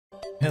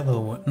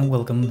Hello and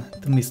welcome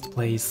to Mist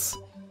Place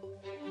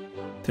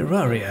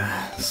Terraria.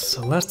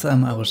 So last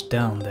time I was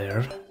down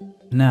there,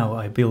 now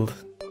I built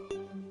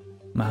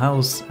my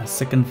house, a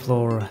second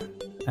floor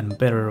and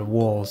better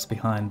walls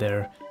behind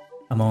there,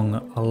 among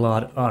a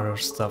lot of other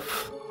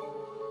stuff,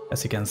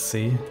 as you can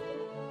see.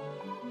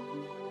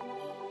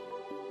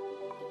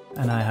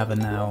 And I have a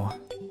now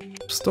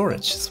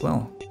storage as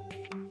well,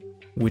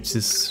 which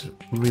is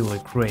really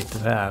great to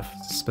have,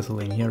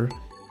 especially in here.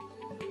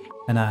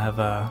 And I have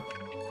a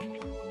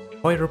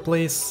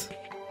fireplace,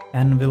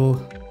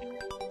 anvil,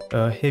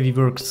 a heavy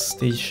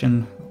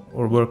workstation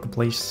or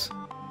workplace,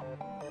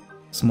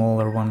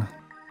 smaller one.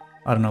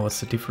 I don't know what's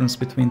the difference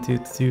between the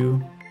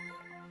two,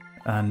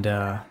 and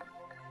I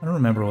don't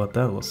remember what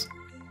that was.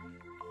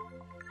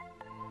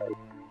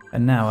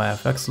 And now I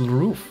have actual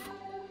roof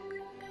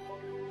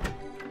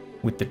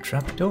with the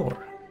trapdoor.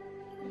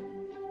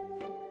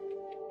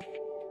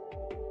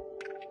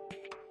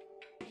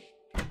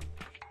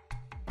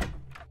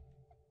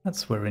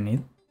 That's very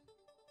neat.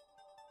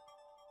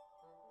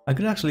 I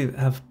could actually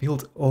have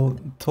built a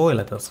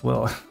toilet as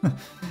well,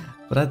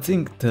 but I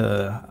think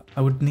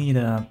I would need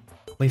a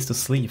place to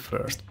sleep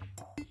first.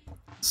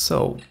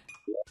 So,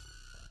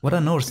 what I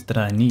noticed that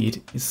I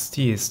need is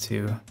these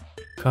two,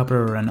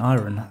 copper and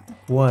iron,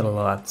 quite a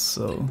lot,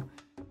 so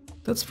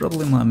that's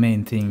probably my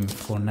main thing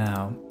for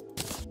now.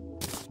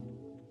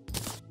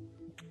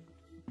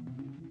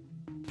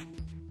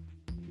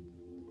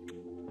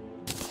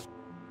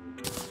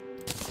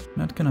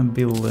 Not gonna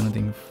build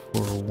anything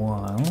for a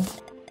while.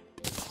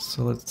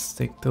 So let's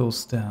take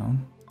those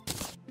down.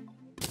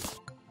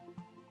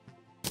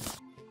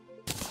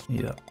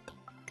 Yeah.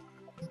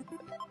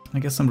 I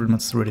guess I'm pretty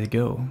much ready to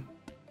go.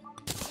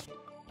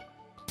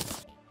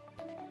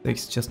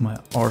 Takes just my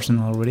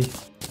arsenal already.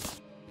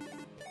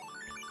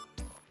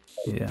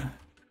 Yeah.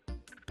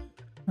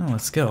 Oh,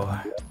 let's go.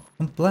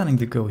 I'm planning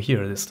to go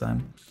here this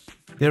time.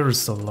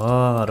 There's a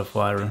lot of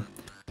iron.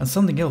 And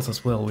something else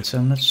as well, which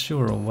I'm not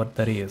sure of what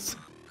that is.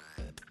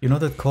 You know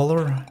that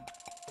color?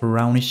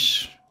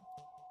 Brownish,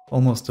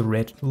 almost a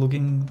red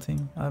looking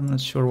thing? I'm not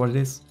sure what it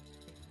is.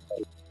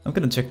 I'm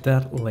gonna check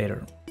that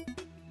later.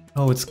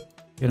 Oh, it's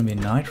gonna be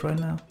night right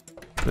now?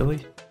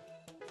 Really?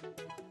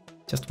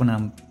 Just when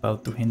I'm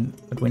about to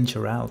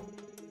adventure out.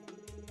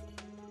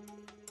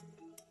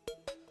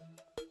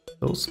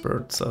 Those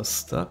birds are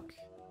stuck,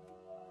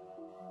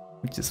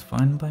 which is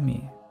fine by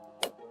me.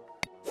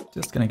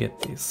 Just gonna get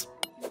these.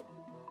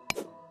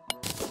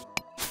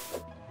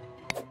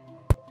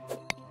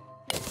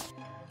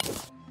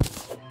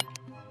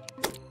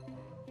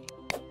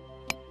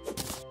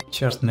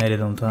 Just made it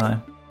on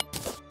time.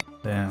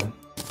 Damn.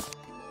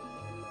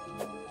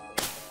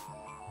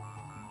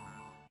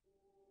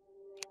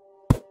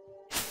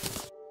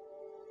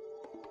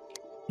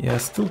 Yeah, I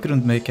still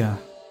couldn't make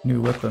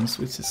new weapons,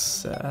 which is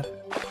sad.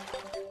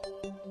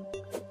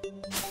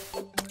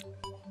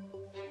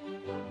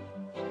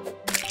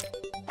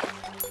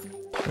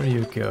 There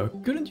you go.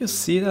 Couldn't you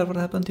see that? What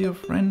happened to your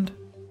friend?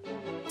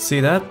 See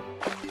that?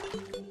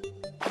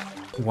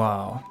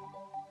 Wow.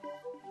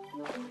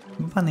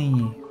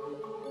 Funny.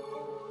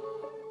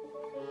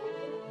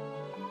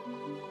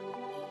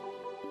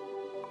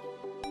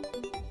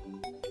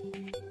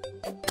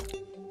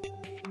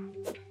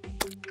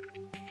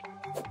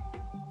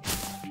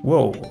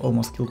 Whoa,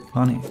 almost killed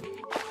Honey.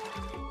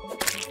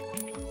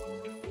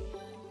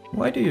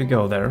 Why do you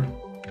go there?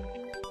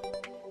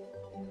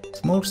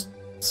 It's most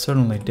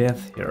certainly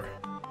death here.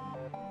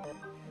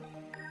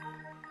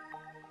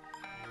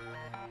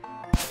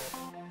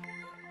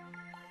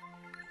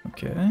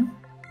 Okay.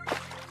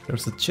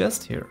 There's a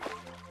chest here.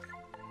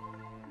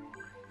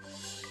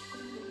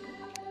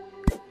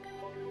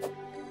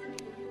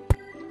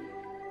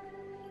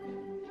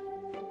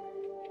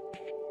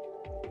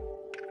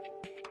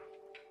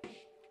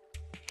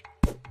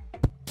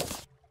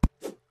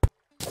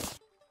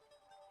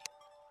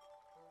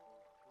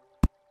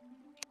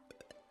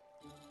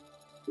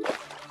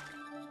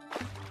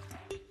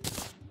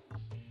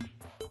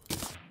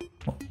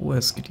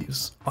 Wes could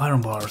use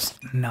iron bars.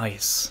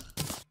 Nice.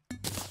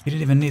 You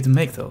didn't even need to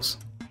make those.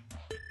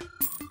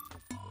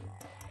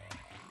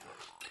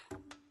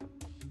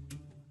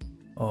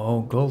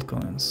 Oh, gold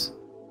coins.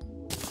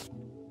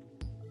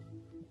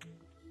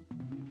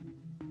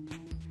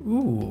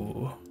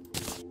 Ooh.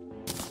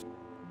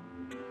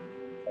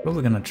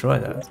 Probably gonna try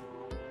that.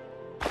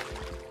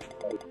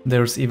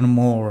 There's even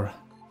more.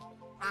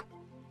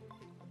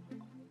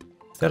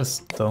 Is that a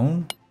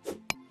stone?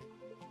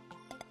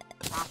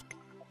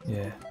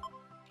 Yeah.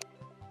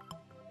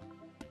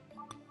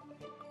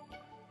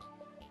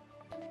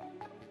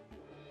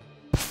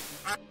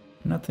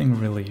 Nothing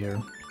really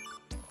here.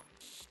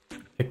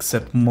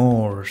 Except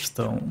more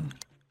stone.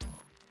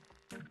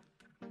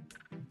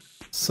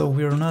 So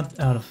we're not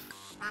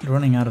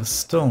running out of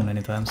stone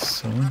anytime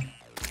soon.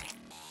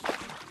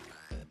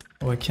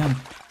 Oh, I can't.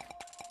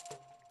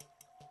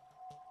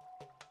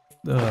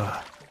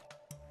 Ugh.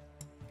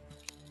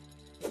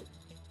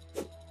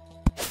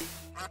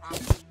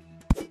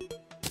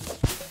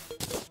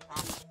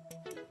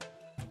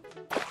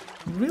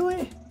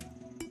 Really?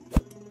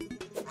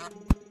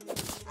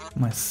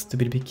 My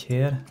stupid big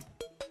head.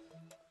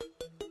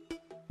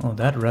 Oh,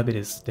 that rabbit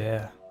is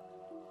there.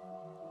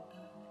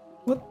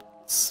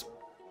 What's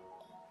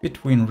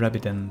between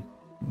rabbit and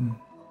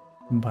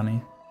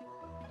bunny?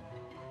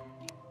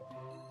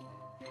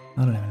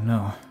 I don't even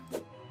know.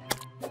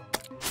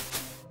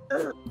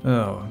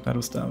 Oh, that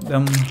was dumb.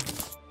 Dumb.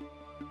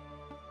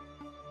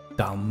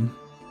 Dumb.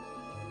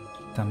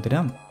 Dumb to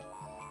dumb.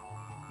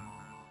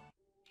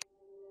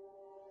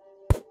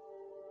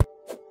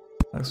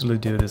 Actually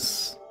do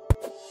this.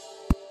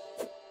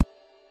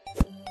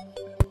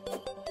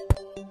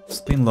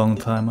 It's been a long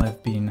time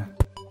I've been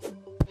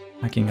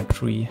hacking a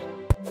tree.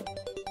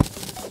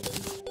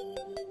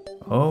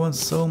 Oh, and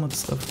so much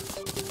stuff.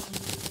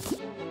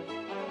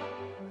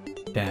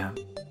 Damn.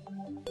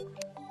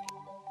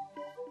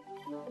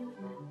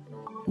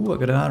 Ooh, I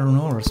got iron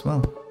ore as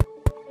well.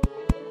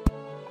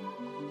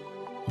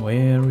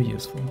 Very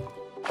useful.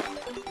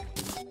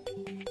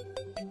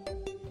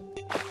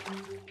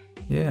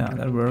 Yeah,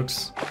 that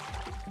works.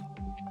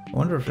 I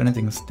wonder if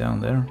anything's down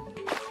there.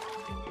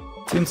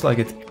 Seems like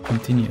it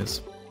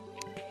continues.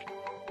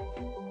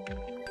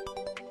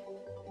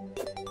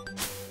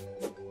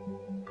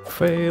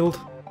 Failed.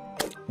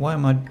 Why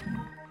am I...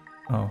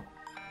 Oh.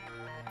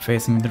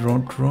 Facing the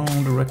wrong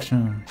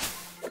direction.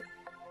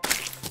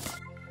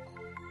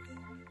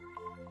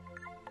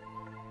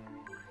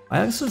 I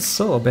actually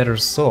saw a better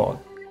sword.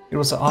 It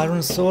was an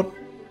iron sword,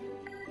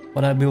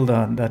 but I built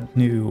that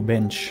new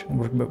bench,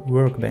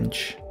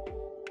 workbench.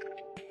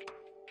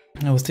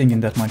 I was thinking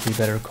that might be a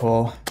better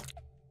call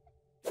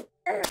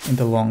in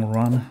the long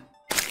run.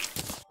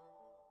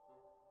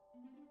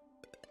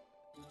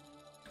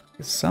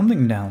 There's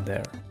something down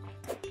there.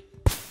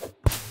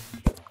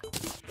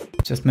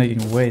 Just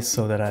making ways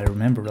so that I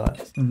remember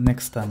that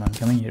next time I'm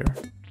coming here.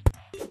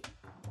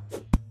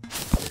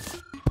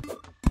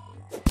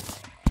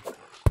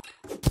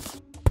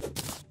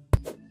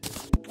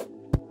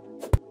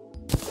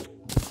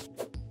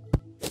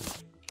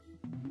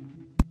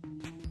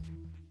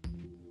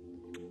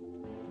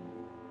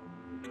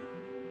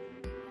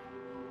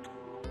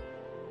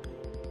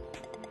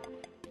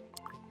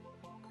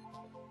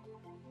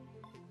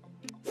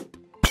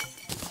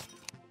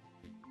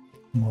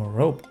 More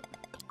rope.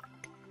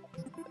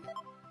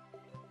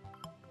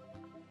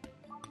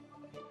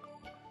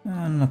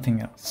 And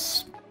nothing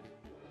else.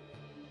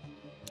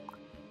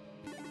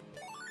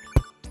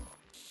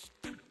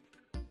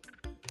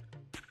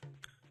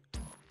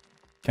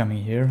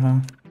 Coming here, huh?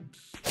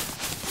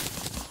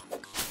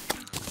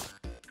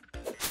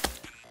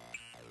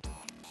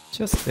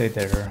 Just stay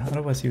there,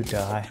 otherwise you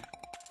die.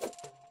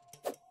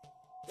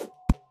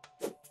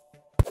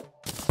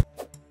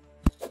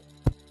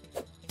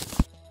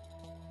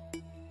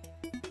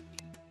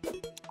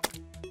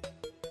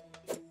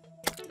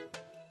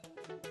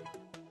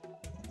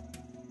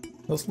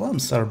 Those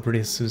lumps are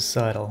pretty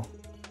suicidal.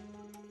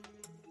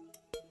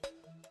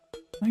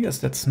 I guess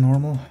that's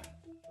normal.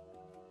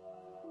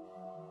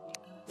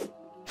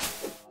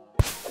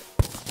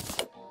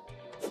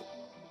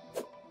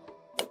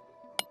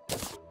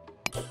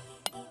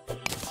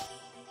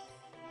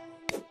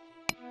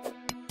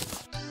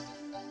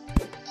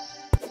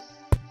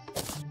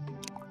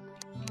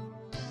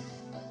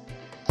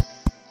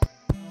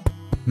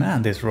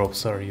 Man, these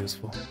ropes are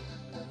useful.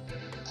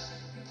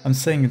 I'm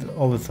saying it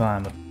all the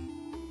time, but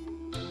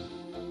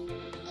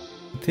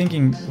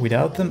thinking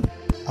without them,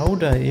 how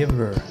would I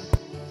ever?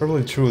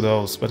 Probably through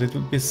those, but it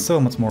would be so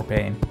much more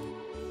pain.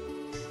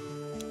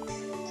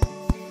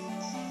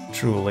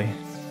 Truly.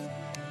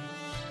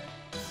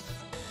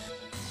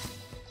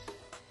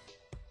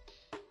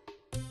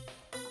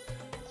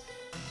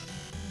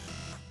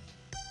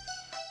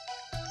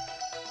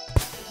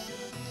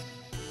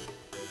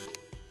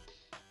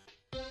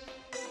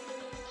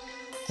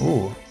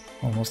 Ooh,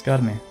 almost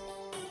got me.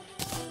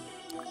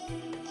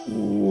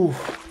 Ooh.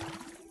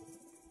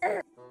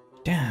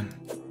 Damn.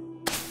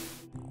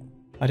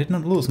 I did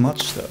not lose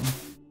much though.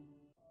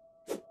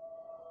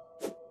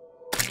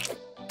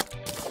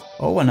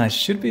 Oh, and I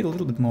should be a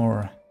little bit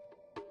more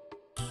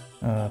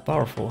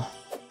powerful.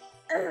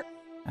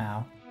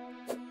 Ow.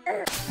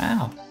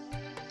 Ow.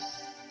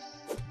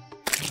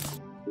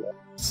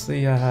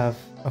 See, I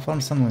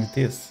found something like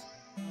this.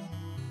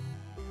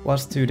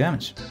 +2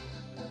 damage.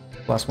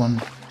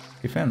 +1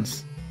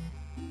 defense.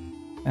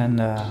 And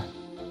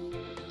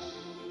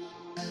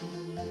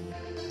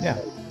yeah.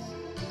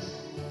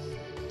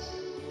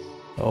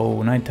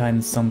 Oh,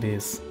 nighttime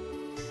zombies.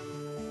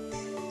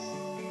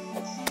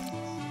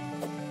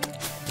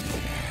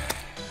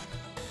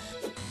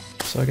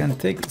 So I can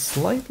take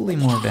slightly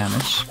more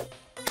damage.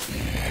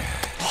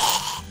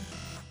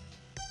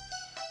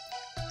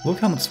 Look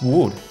how much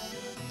wood.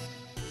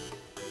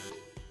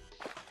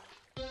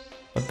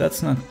 But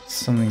that's not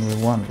something we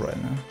want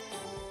right now.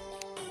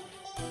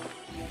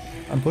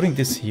 I'm putting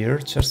this here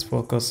just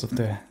because of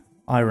the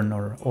iron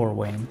ore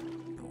vein.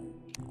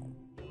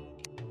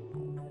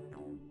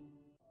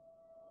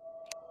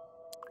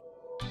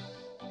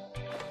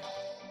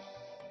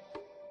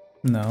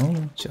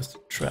 No, just a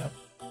trap.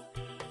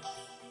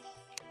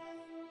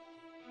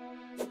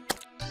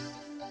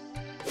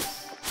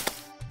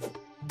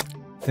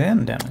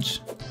 10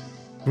 damage.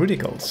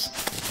 Criticals.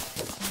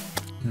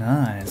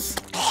 Nice.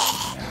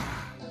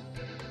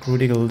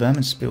 Critical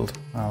damage build.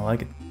 I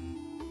like it.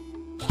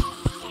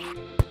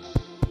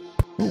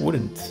 Who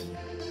wouldn't?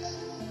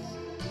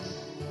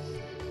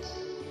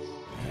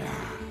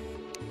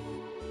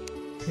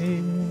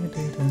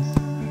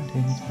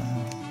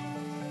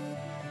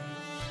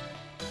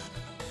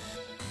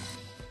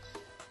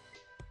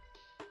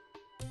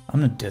 I'm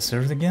in the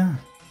desert again?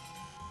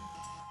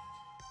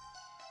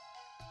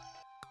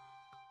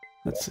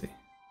 Let's see.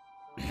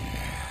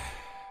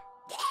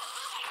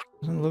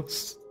 It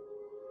looks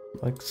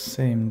like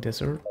same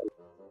desert.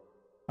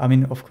 I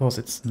mean, of course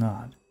it's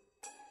not.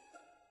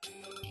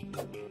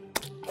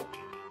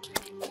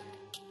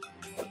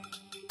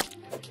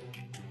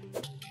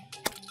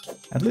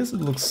 At least it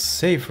looks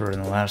safer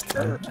than the last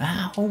time.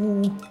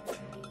 Ow!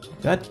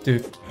 That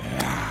did,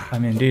 I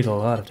mean, did a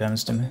lot of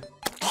damage to me.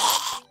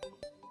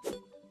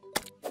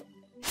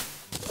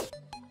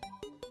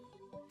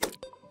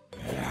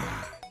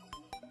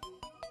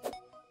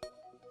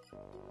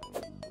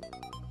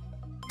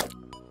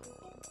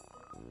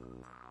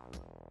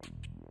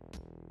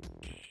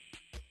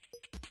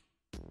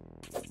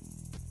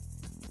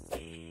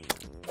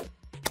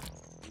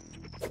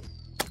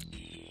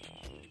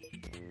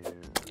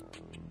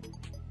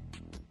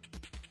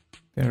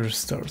 There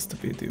starts to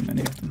be too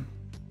many of them.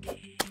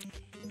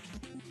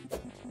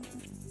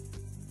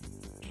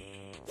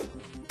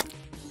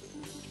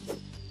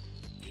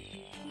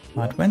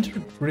 I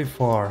adventured pretty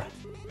far.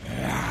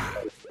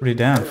 Pretty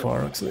damn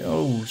far, actually.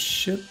 Oh,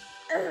 shit.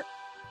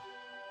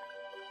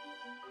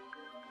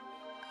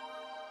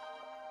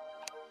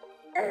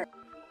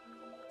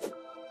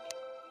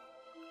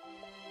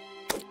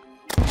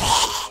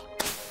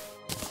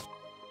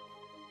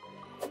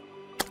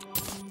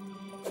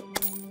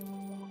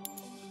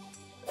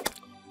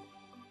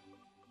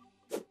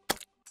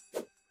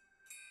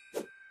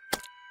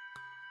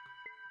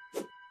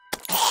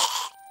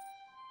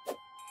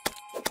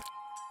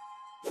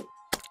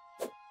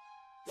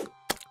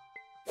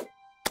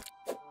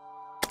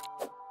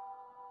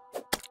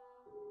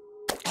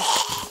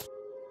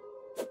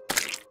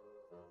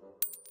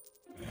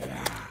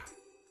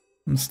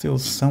 I'm still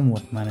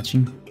somewhat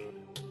managing.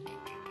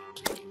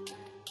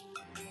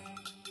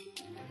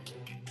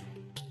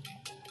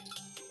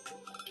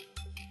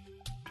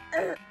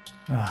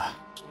 Ah.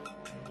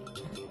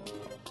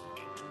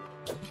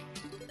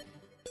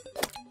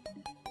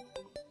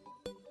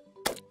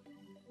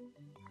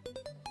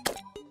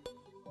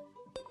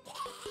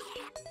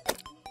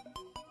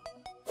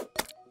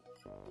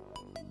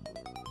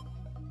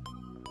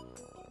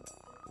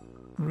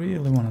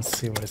 Really want to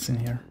see what is in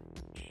here.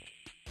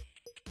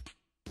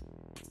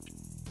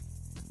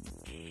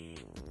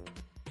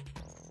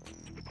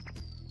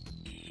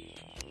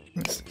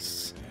 What's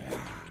this?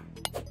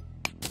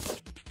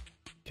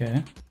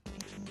 Okay.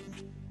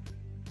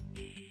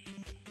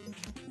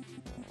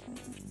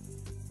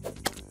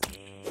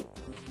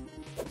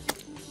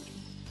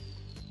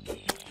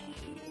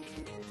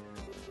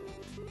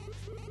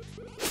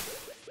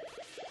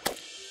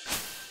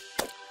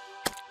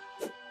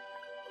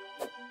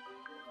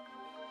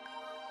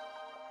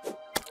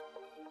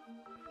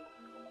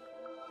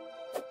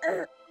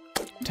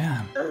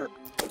 Damn.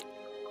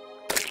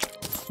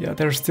 Yeah,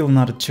 they're still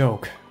not a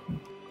joke.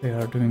 They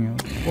are doing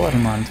a lot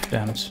amount of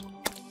damage.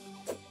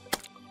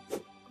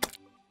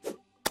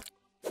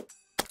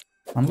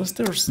 Unless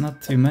there's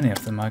not too many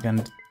of them, I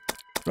can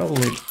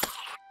probably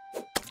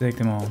take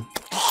them all.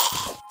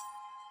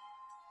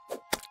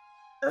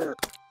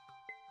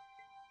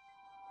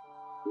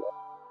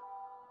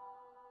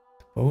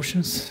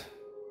 Potions?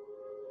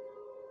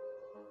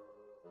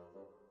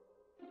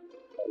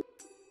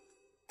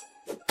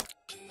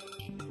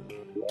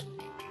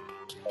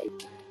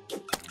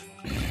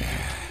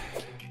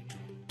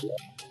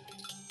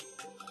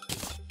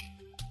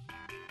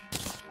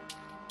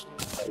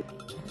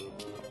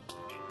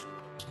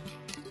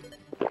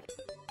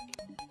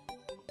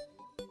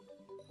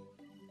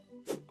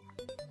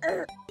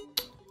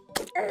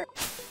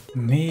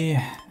 Me,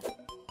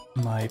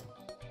 my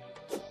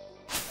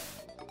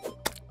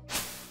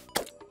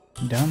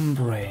dumb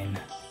brain.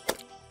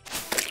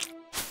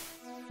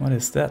 What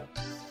is that?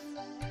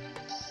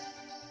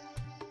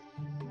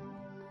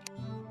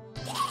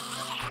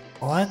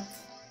 What?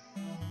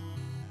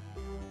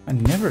 I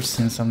never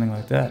seen something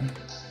like that.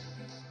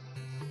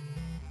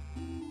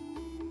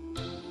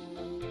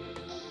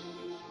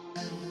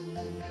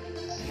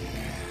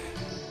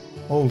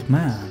 Old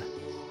man.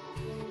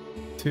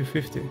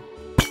 250.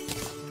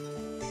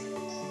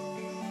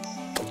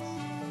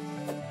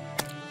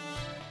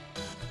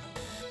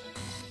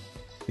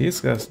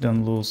 These guys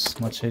don't lose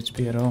much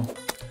HP at all.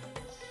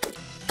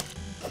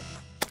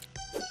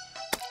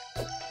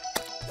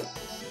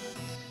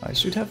 I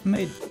should have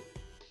made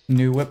a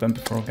new weapon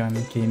before I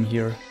came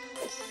here.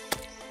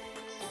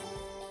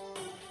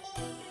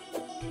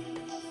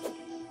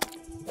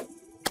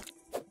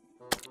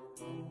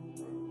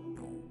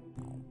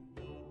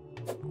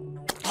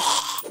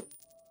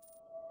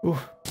 Ooh,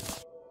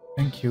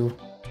 thank you.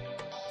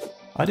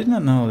 I did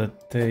not know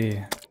that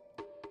they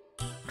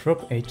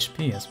drop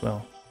HP as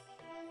well.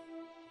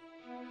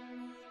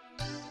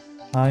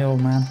 Hi,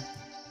 old man.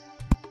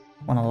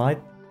 Want a light?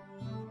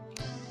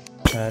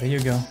 There you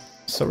go.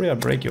 Sorry I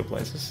break your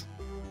places.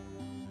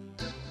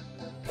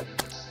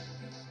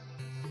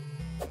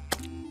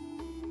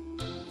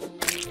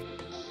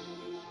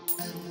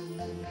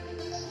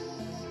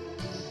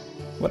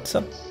 What's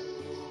up?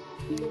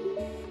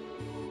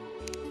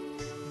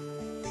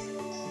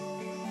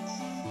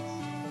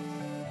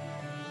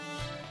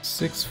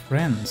 Six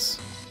friends.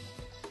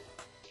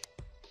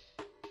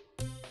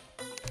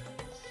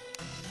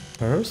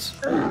 Hers?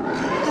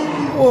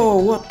 Whoa,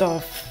 what the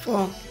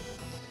fuck?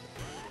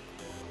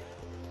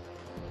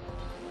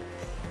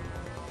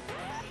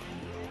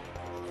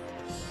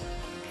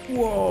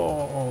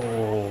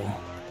 Whoa!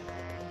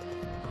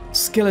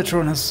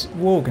 Skeletron has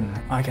woken,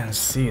 I can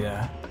see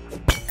that.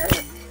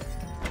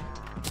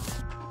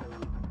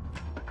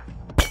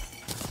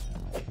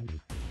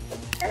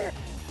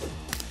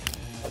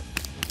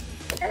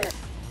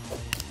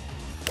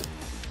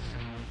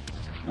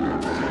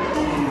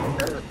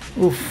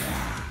 Oof.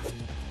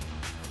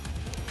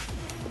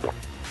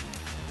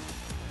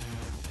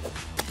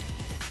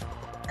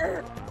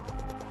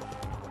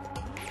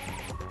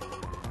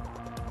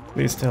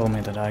 Please tell me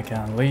that I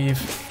can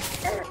leave.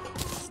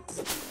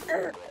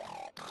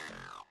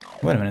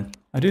 Wait a minute,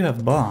 I do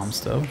have bombs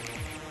though.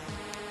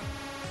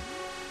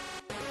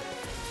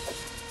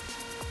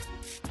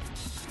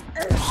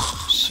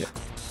 Shit.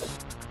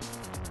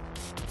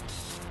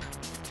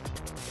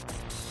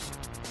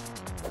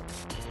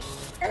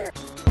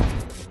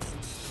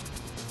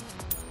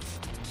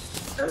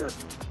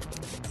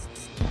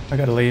 I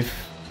gotta leave.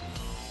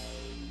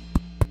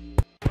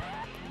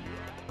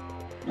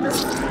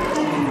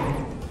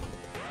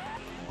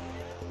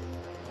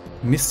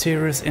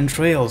 Mysterious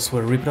entrails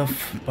were ripped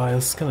off by a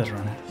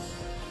Skeletron.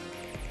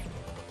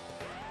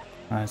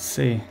 I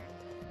see.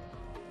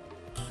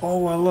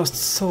 Oh, I lost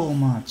so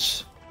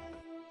much.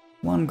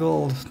 1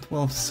 gold,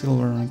 12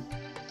 silver, and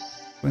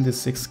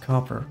 26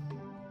 copper.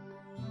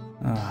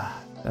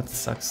 Ah, that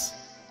sucks.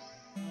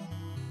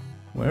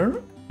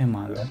 Where am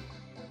I though?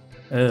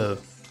 Oh.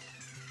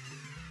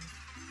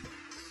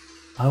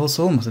 I was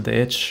almost at the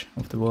edge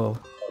of the wall.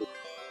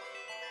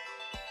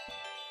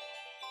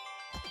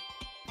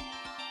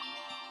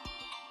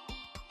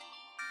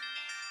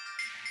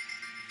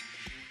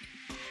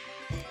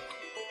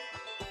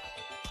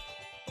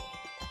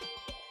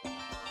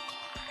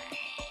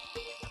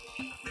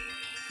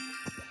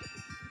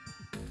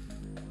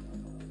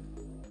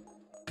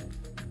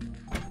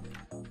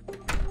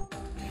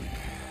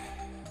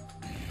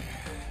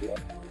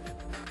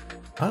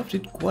 I've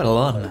did quite a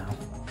lot now.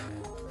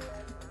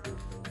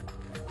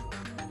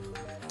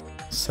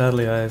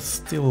 Sadly, I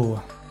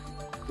still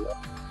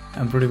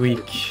am pretty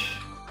weak.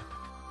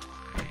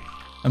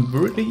 I'm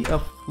pretty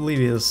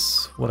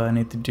oblivious what I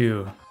need to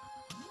do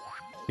to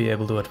be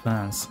able to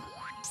advance.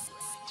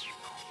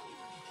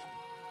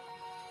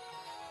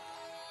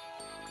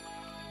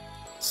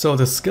 So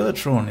the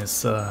Skeletron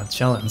is a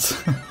challenge.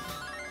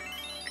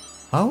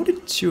 How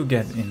did you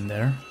get in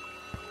there?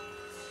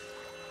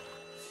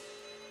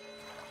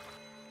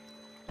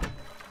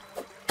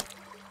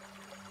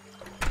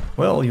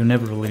 Well, you're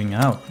never leaving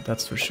out,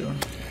 that's for sure.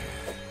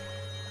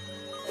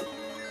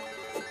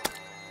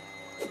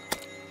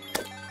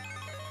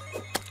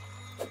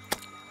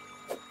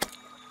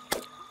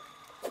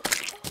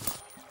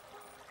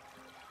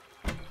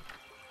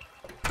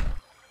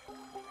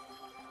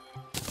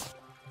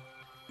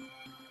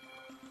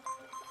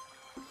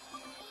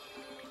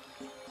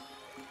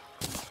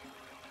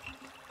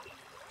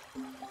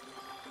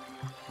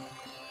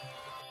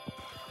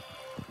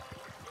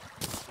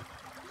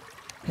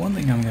 One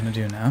thing I'm gonna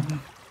do now.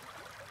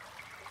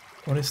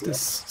 What is this?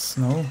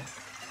 Snow?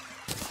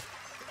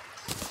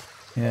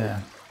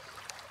 Yeah.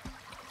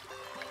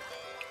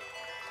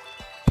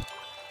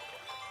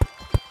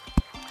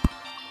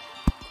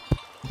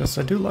 Because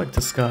I do like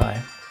the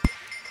sky.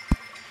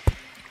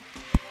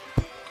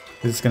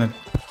 This is gonna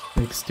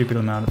take a stupid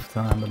amount of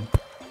time, but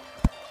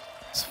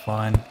it's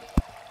fine.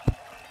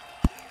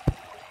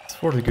 It's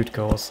for the good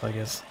cause, I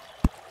guess.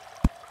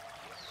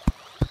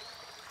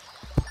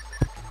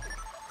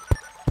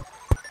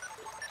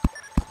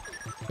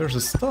 There's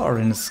a star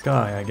in the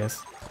sky, I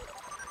guess.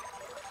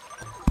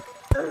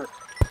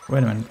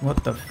 Wait a minute,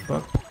 what the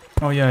fuck?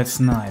 Oh yeah,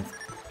 it's night.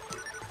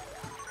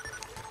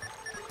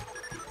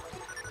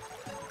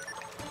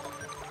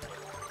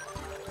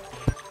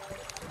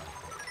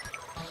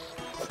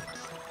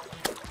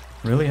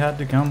 Really had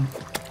to come?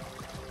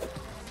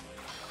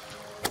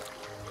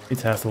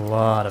 It has a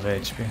lot of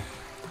HP.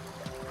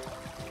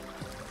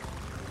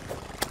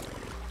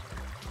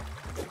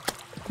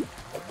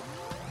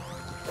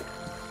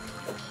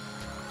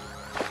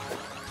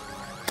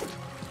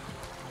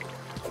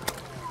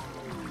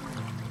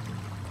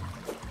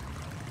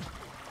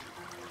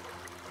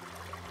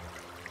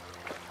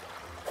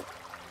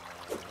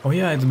 Oh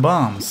yeah, it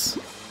bombs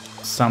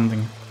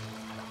something.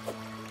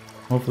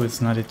 Hopefully it's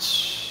not its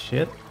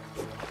shit.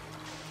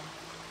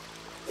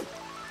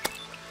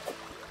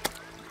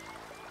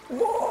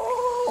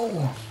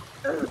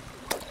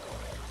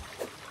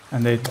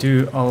 And they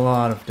do a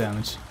lot of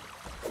damage.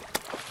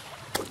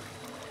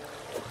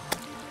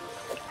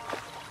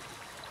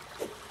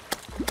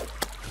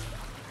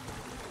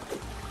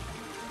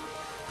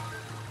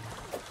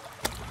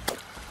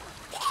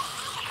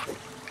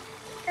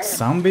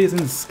 Zombies in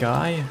the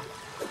sky?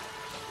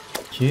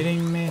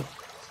 Kidding me?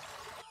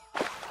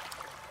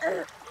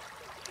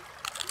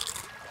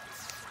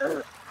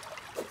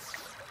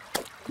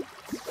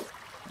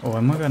 Oh,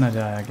 am I gonna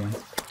die again?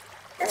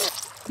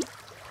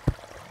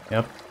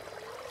 Yep.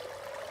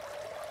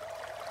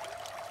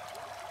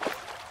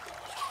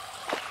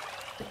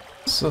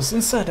 So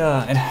since I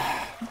died,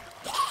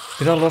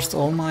 did I lost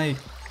all my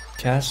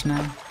cash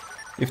now?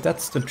 If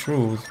that's the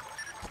truth,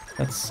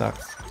 that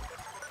sucks.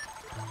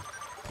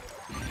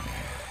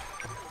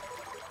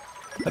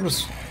 That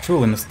was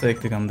truly a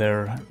mistake to come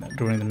there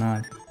during the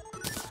night.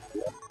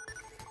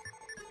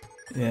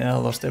 Yeah, I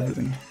lost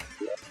everything.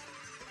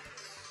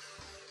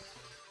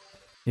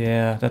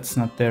 Yeah, that's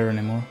not there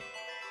anymore.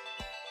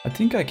 I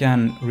think I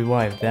can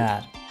revive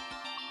that.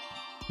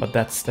 But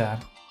that's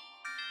that.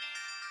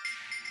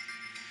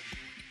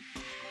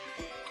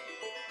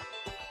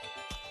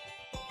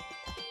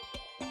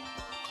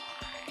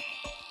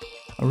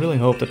 I really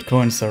hope that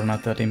coins are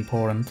not that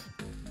important.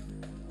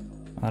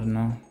 I don't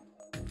know.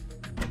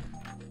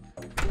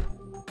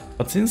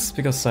 But since,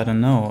 because I don't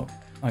know,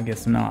 I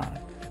guess not.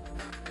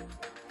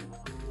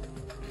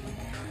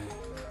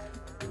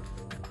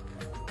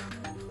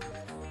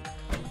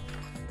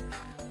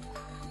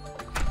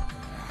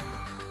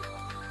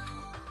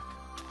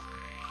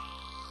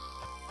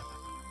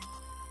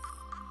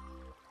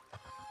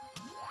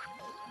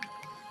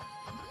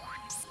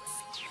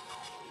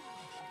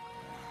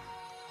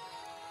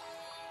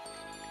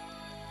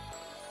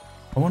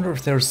 I wonder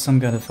if there's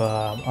some kind of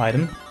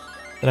item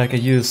that I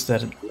can use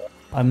that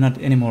I'm not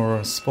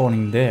anymore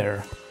spawning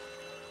there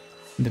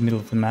in the middle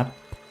of the map.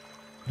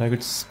 But I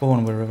could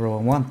spawn wherever I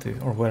want to,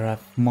 or where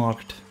I've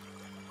marked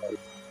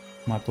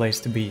my place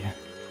to be.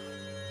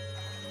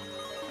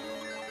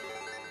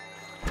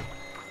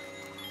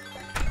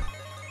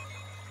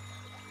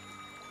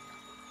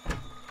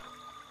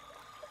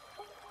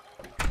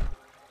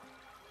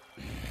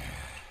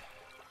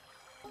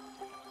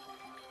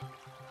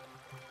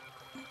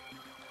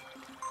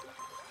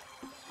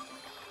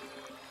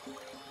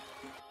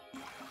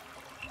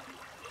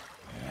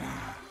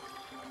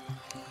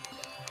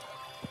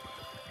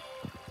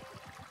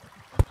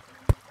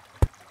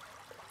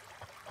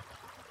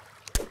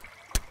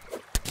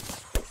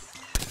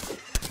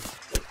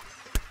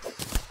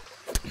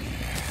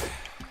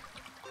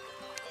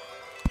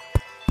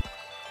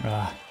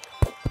 Ah.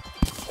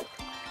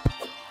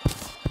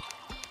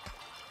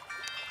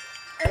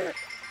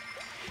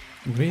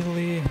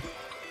 Really?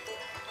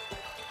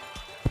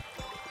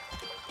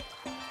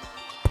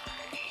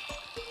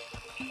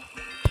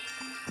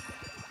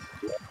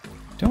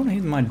 Don't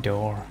hit my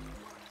door.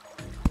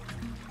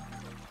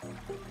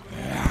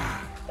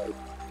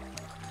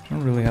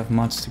 Don't really have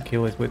much to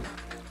kill it with.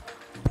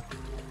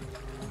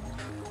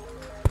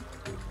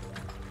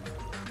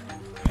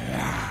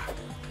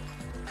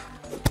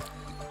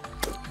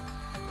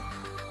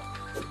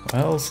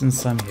 Well,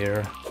 since I'm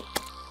here.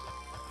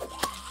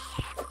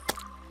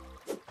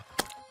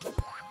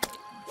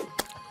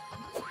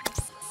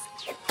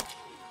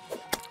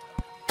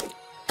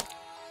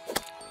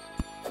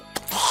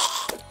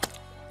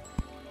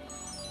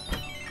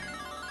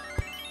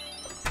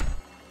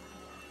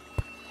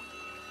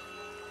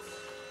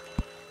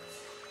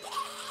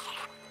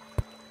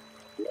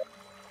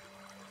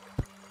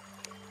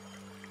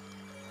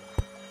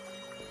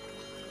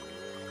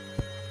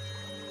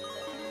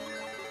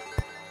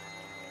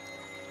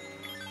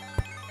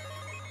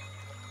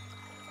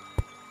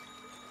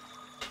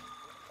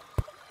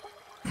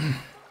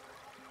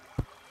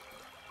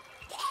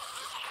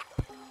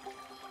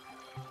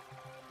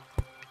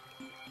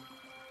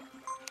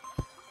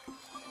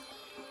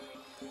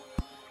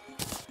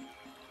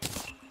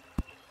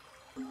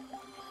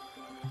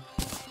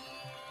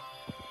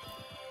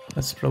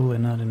 That's probably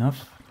not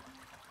enough.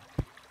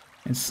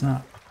 It's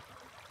not.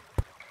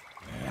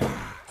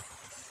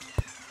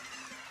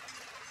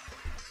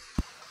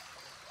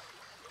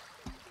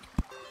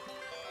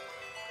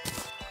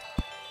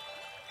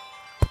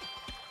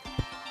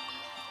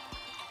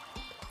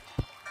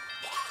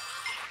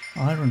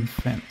 Iron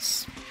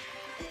fence.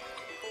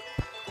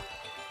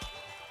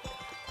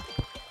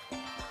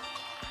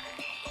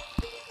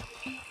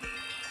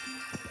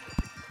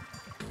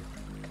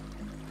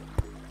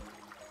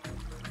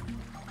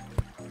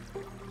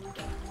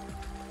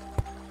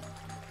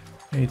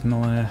 Eight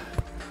melee.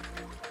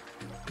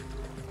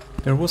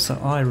 There was an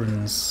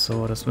iron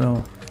sword as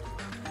well.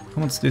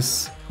 How much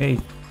this? 8.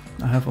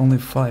 I have only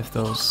 5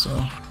 though,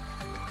 so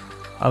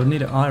I would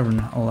need iron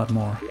a lot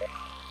more.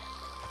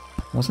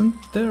 Wasn't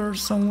there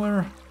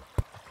somewhere?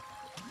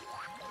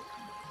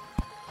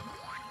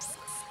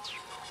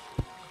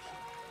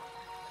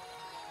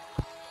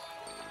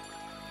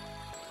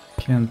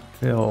 Can't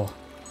tell.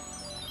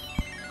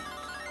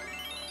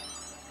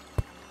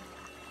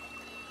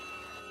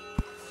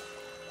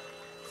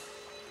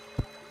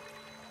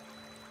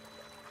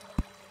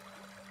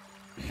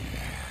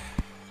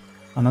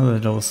 I know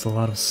that there was a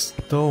lot of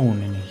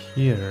stone in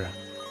here,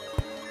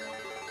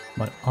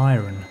 but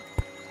iron.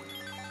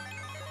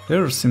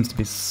 There seems to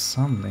be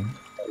something.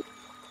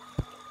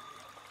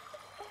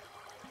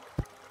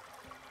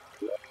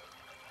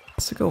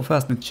 Let's go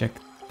fast and check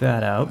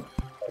that out.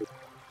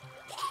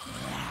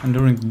 And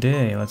during the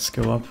day, let's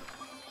go up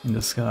in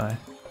the sky.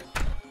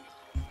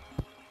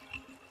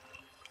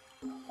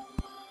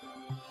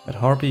 That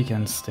harpy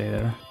can stay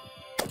there.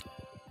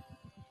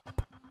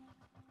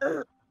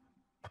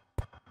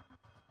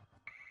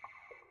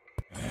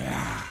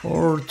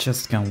 Or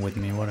just come with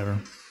me, whatever.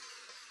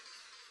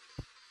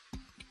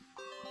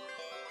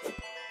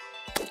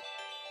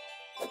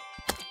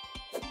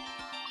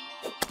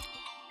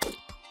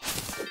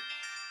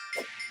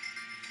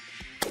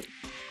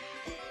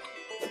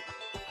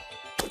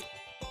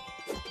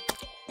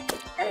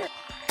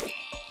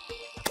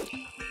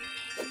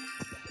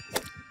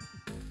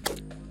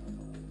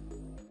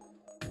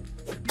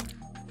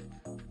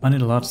 I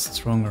need a lot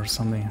stronger or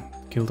something to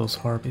kill those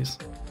harpies.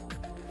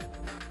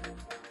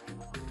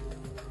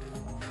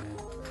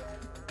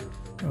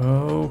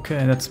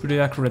 Okay, that's pretty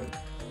accurate.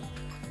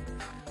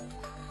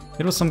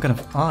 It was some kind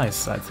of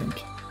ice, I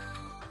think.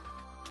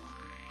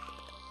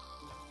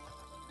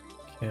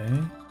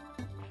 Okay.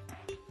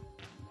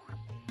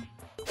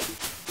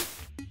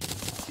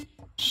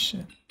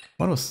 Shit.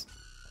 What was...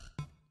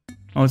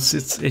 Oh, it's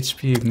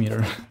HP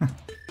meter.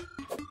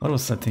 What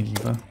was I thinking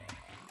about?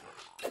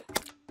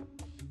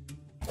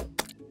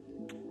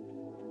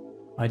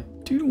 I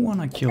do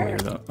wanna kill you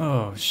though.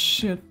 Oh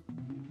shit.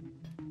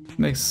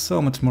 Makes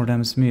so much more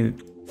damage to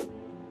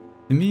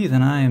me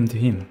than I am to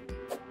him.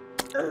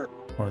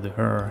 Or to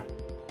her.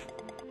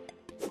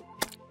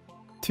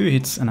 2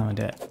 hits and I'm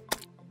dead.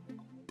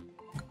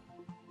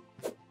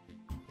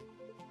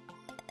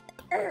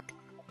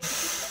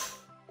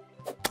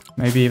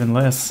 Maybe even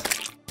less.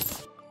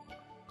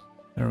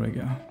 There we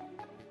go.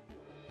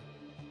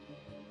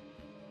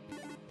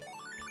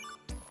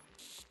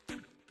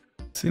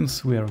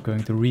 Seems we are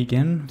going to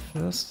regain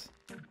first.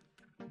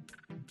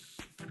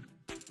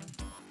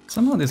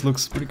 Somehow this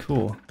looks pretty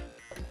cool.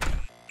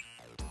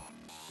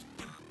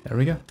 There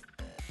we go.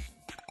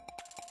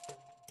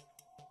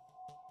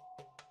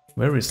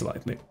 Very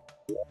slightly.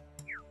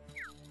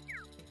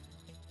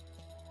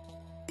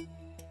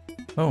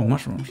 Oh,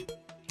 mushrooms.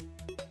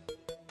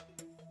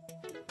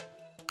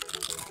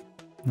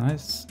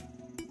 Nice.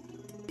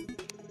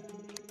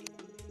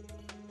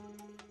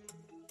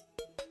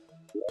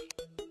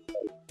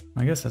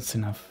 I guess that's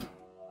enough.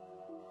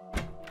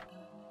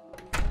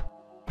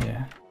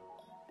 Yeah.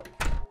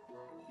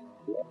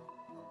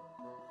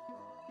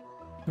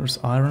 There's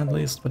iron at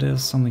least, but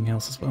there's something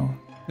else as well.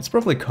 It's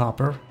probably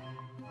copper.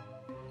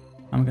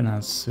 I'm gonna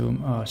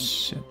assume... Oh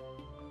shit.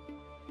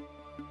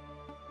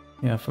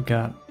 Yeah, I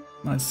forgot.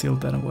 I sealed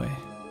that away.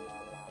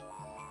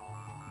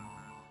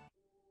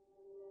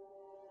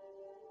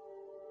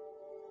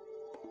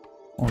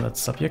 Oh,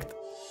 that's subject.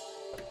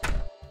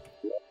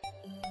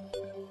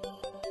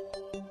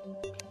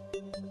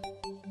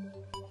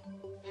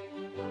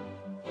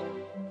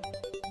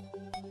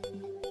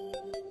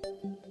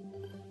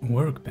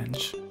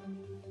 Workbench.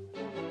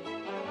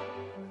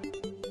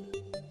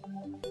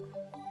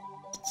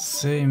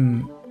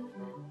 Same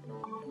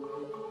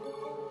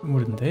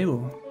wooden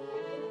table.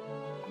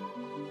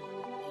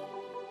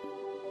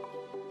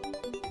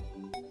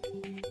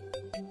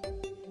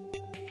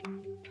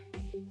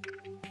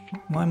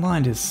 My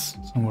mind is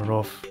somewhere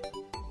off.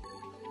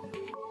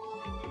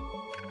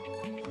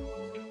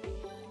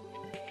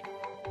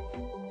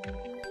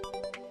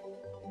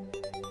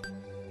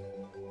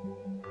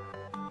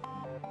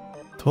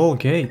 Tall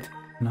gate,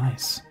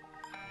 nice.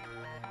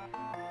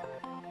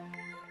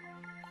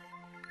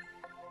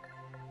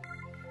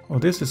 Oh,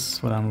 this is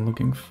what I'm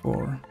looking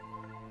for.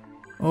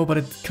 Oh, but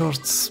it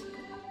costs...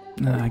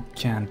 No, I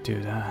can't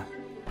do that.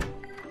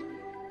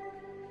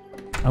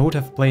 I would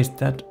have placed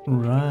that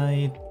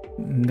right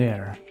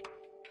there.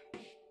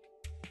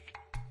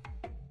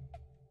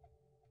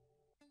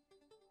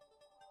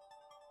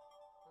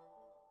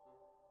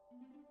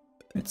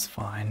 It's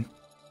fine.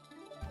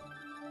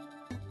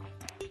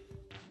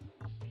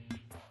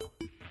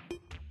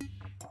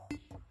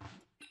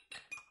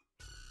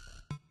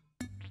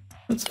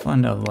 Let's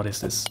find out what is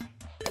this.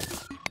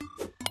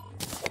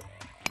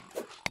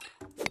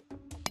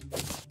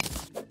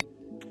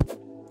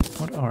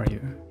 What are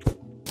you?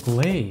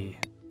 Clay.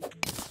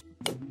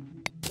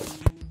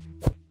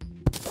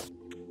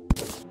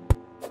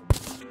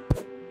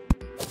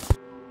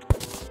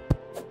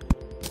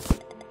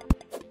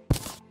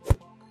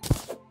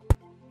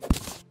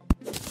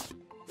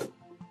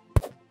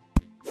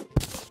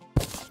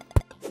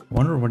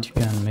 Wonder what you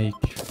can make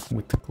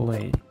with the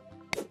clay.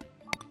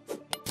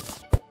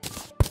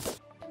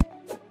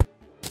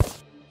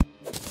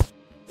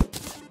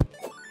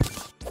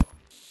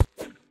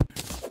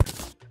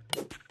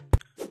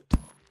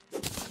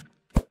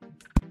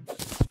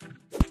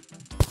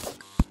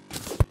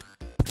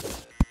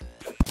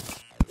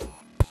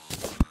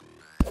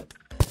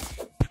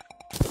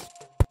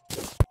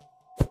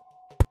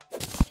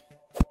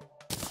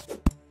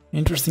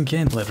 Interesting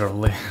gameplay,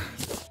 probably.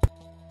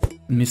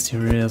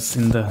 Mysterious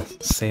in the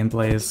same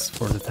place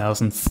for the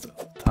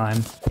 1000th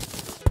time.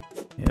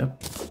 Yep.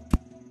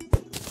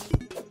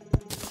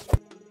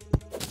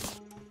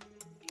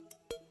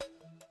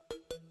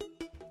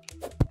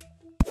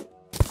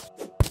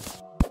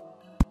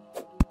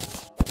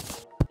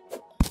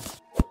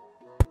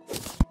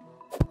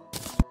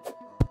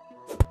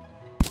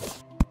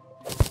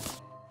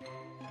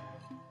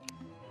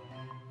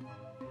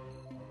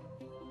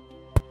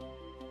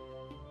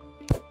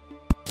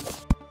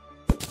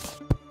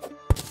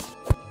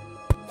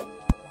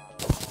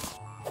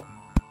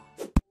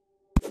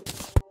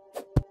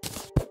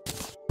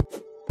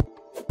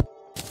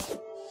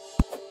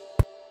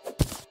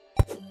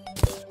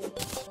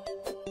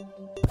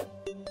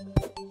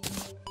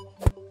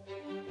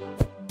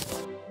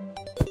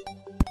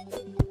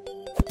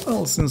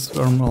 Well, since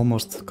we're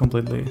almost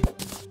completely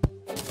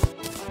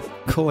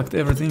collect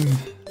everything,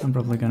 I'm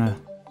probably gonna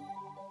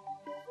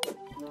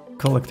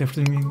collect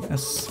everything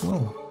as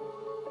well.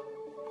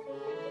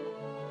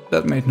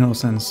 That made no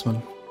sense, but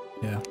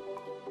yeah.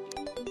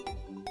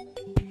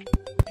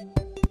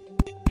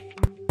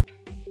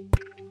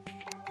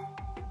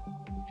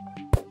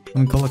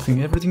 I'm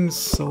collecting everything,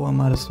 so I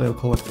might as well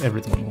collect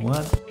everything.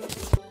 What?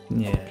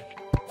 Yeah.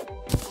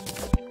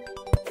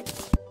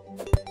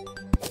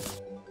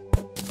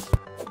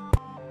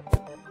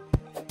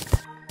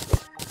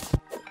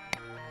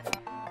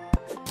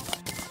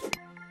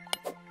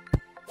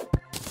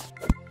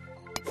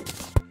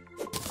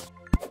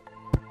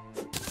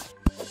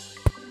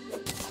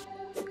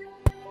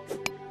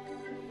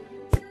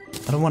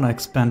 I don't want to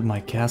expand my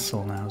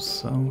castle now,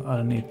 so I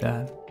don't need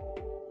that.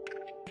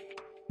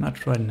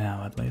 Not right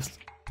now, at least.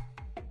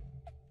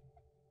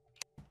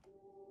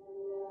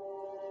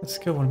 Let's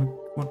go.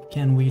 What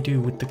can we do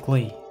with the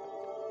clay?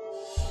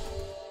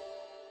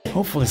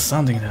 Hopefully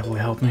something that will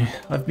help me.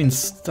 I've been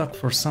stuck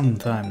for some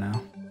time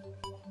now.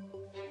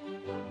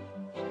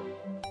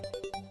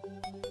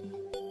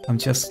 I'm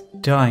just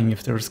dying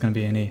if there's gonna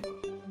be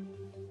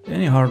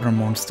any harder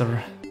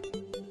monster.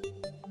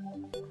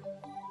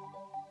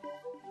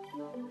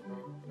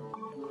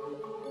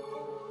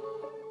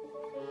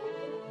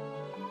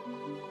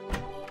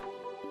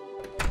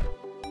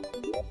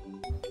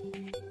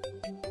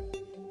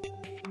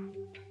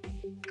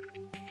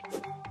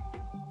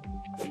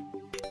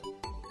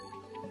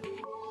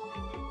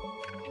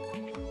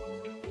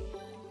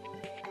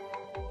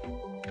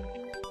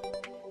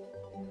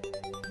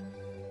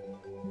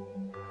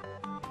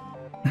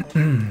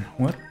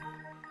 What?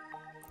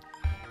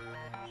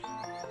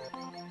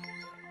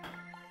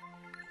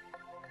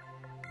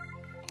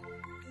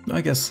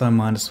 I guess I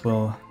might as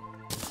well.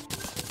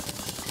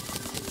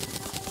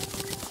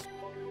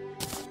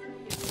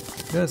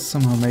 Let's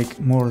somehow make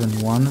more than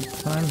one at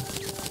a time.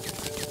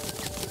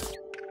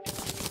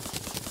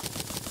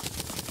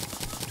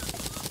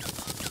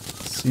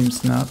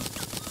 Seems not.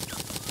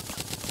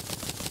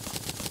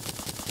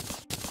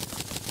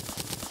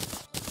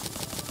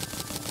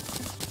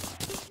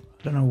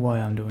 I don't know why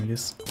I'm doing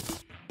this.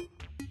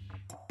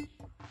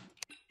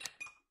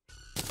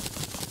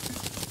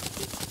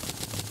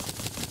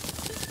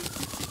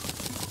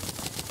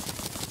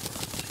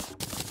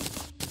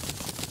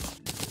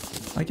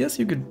 I guess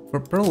you could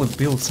probably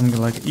build something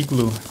like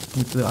igloo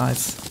with the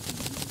ice.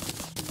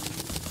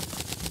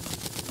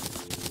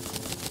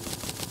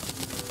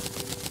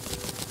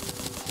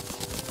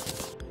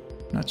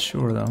 Not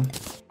sure though.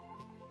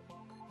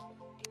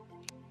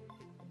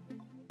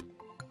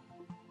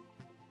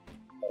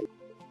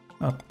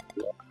 Up.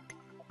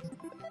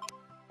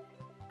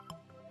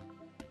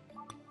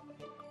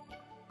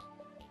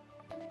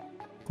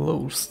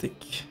 Glow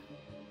stick.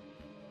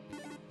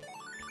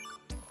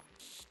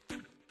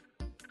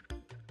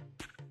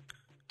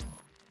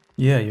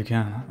 Yeah, you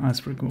can. That's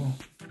pretty cool.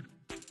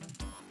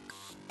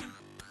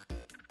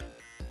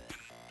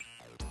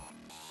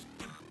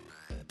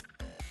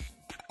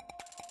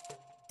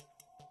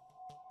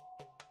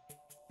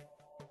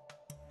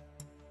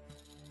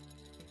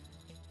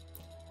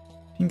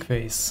 Pink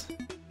face.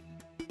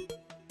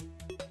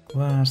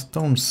 Glass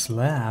stone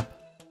slab.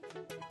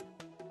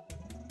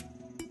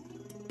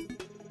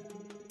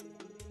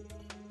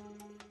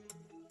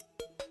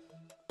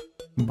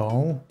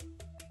 Ball.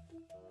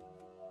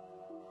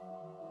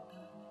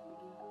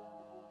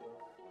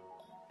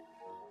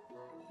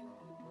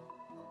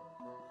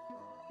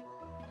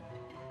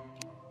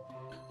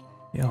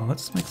 Yeah,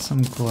 let's make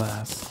some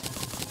glass.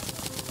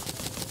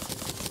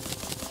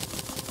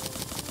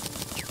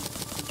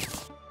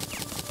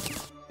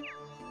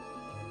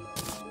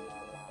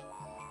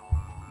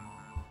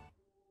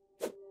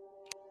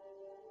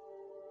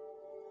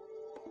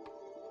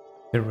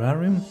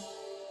 Terrarium?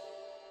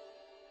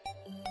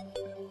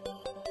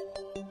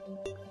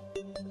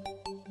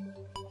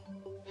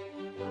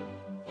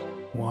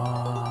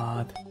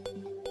 What?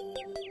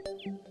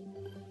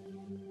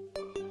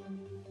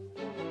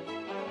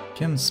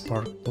 Chem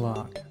spark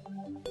block.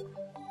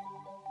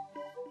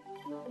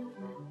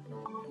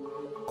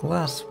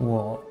 Glass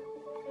wall.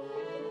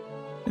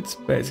 It's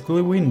basically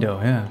a window,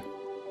 yeah.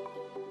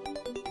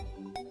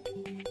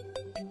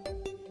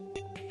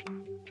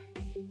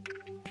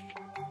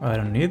 I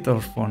don't need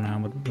those for now,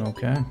 but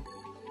okay.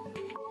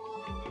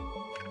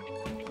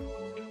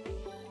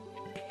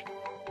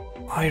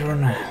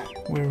 Iron,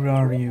 where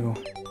are you?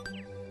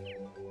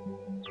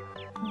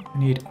 I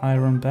need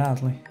iron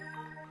badly.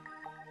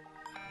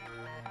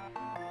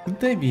 Could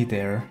they be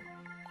there?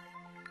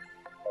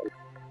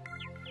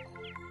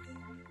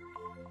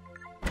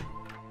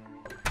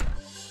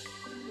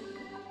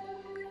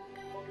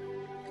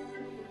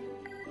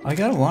 I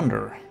gotta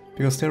wonder,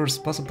 because there's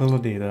a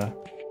possibility to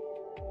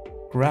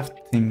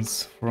craft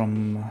things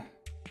from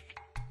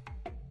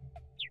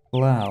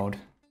cloud.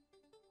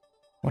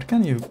 What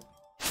can you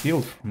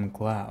build from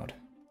cloud?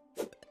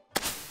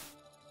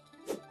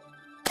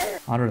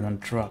 Other than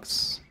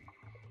trucks.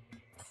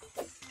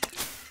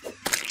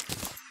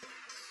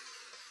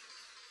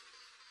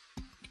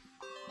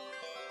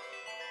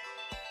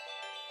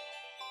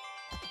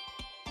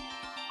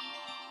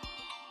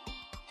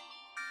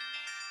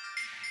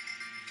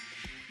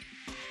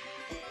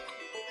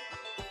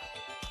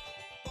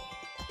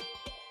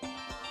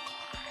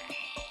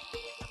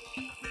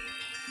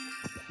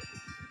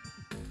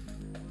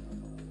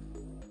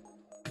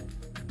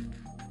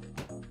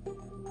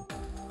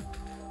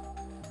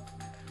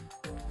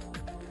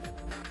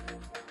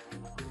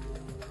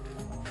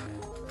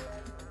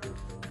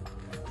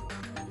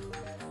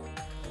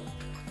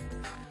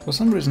 For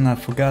some reason I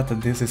forgot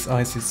that this is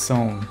Icy's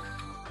zone.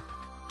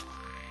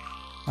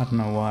 I don't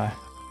know why.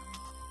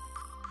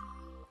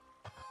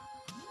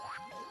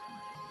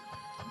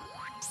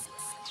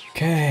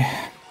 Okay,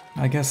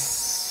 I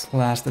guess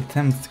last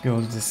attempt to go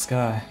to the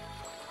sky.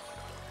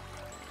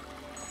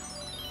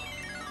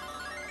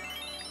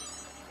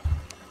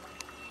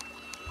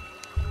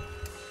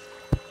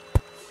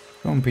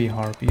 Don't be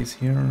harpies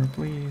here,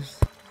 please.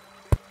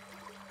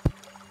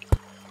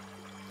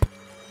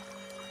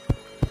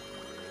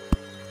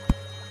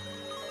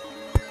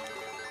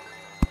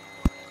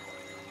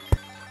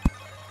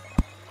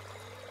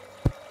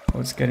 Oh,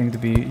 it's getting to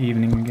be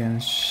evening again,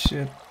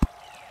 shit.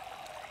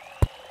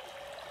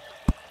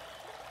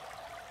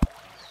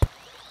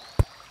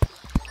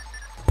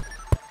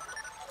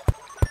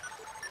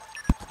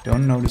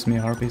 Don't notice me,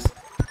 harpies.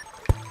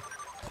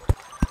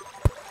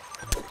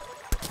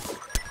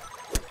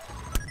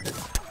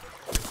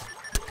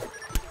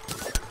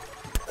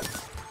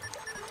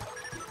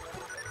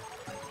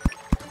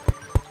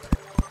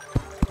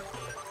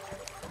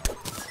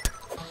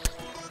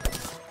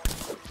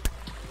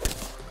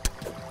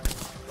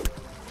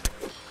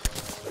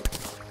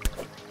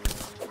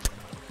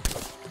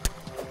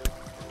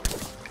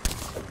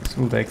 This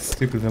will take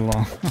stupidly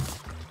long.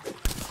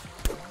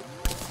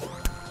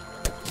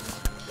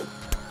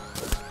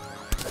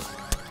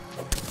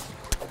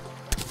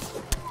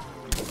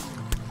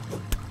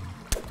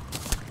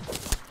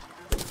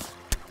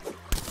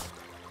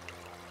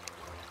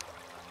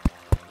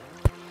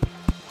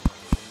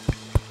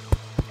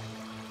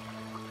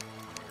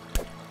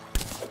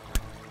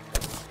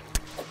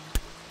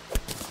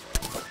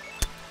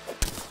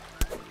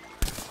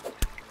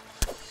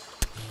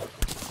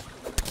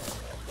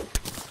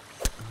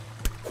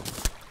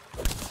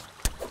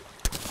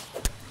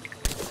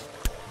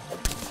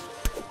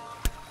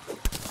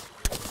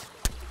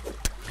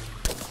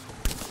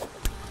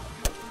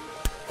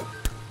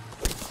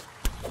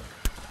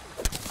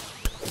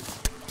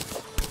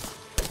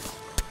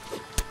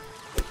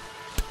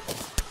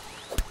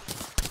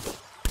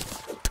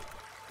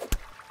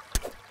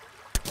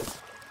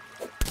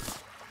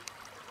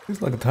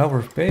 It's like a Tower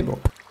of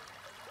Babel.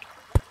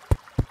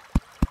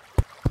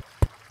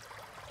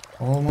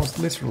 Almost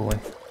literally.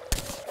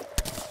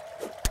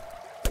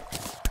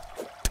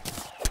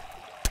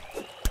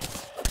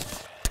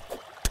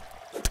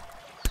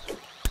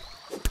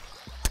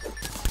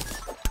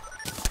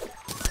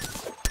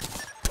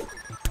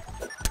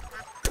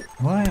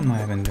 Why am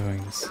I even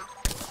doing this?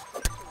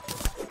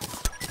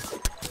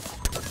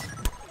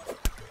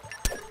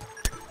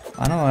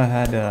 I know I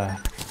had a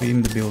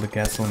dream to build a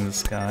castle in the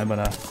sky,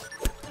 but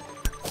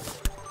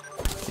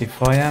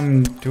if I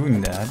am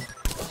doing that,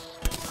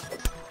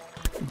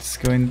 it's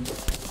going to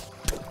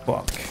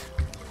fuck.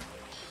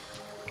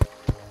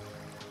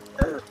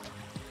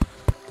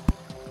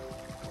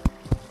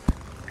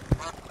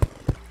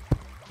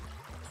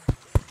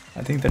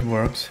 I think that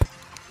works.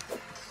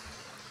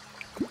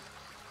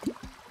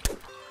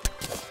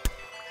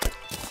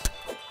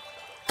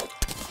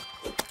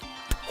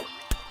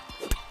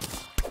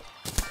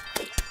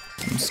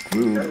 I'm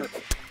screwed.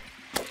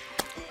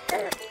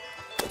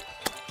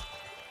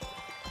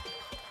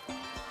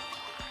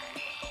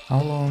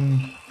 How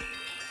long?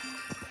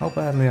 How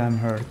badly I'm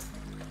hurt?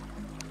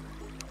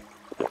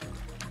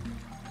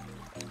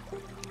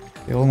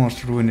 They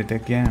almost ruined it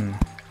again.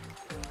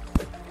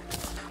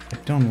 I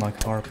don't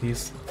like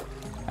harpies.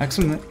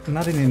 Actually,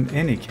 not in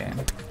any game.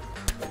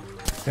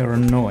 They're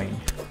annoying.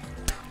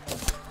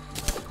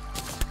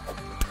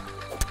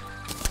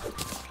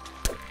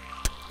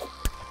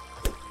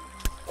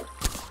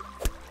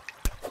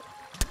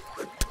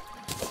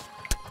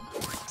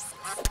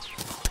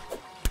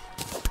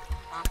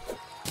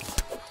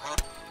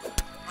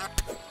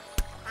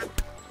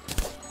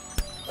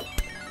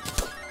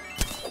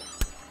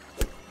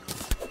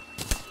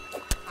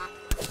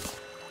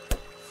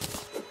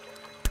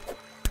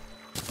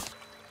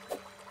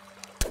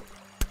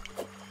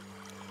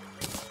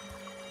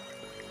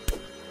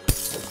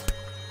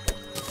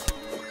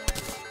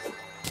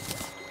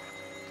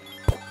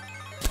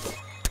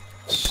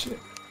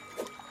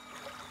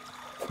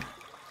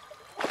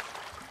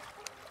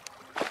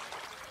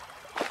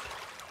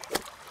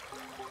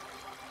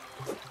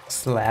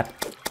 slap.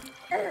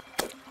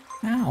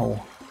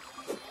 Ow.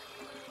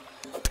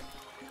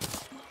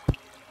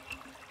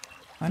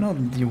 I know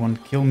that you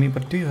won't kill me,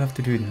 but do you have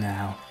to do it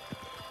now?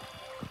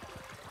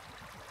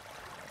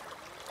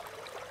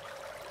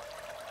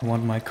 I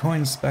want my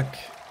coins back,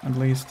 at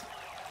least.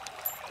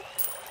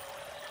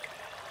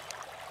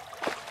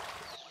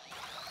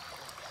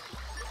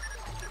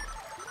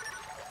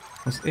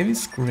 Was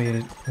Evis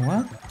created?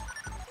 What?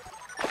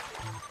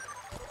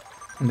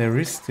 And there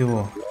is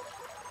still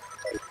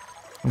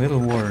a little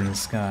war in the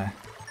sky.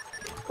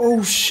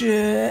 Oh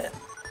shit!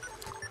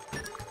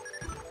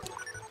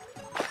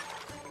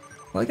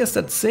 Well, I guess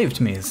that saved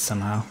me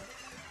somehow.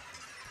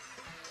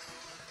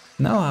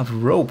 Now I have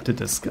rope to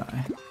this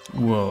guy.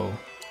 Whoa.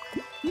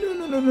 No,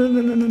 no, no, no,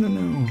 no, no, no,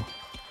 no, no.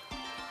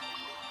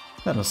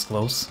 That was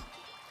close.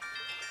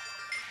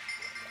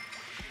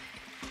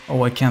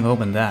 Oh, I can't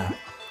open that.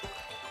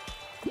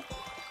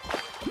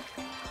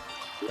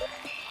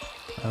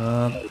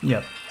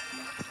 Yep.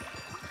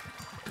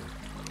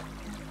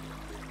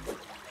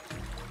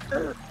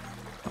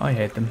 I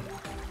hate them.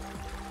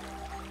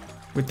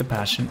 With the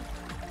passion.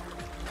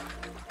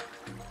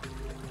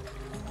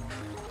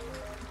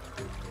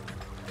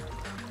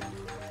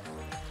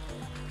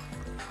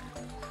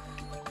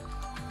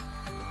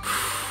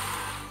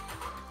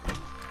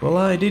 Well,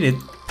 I did it.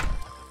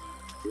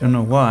 Don't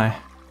know why.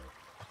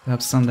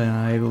 Perhaps someday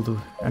I'm able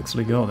to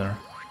actually go there.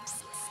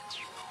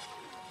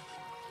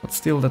 But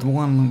still, that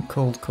one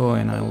cold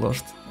coin I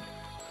lost.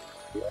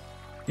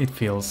 It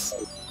feels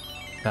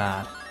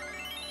bad.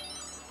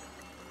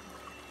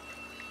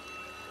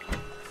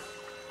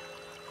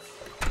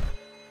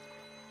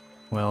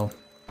 Well,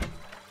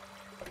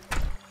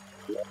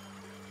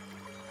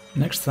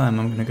 next time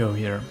I'm gonna go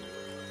here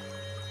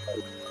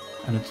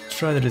and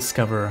try to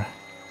discover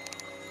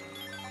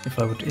if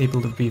I would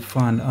able to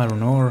find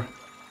iron ore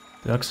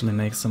to actually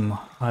make some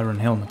iron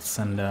helmets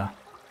and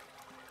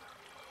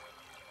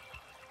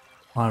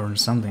iron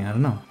something, I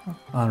don't know,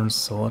 iron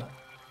sword.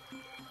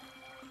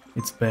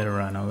 It's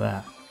better, I know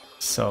that.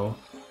 So,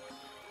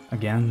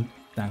 again,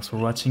 thanks for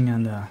watching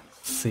and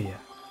see ya.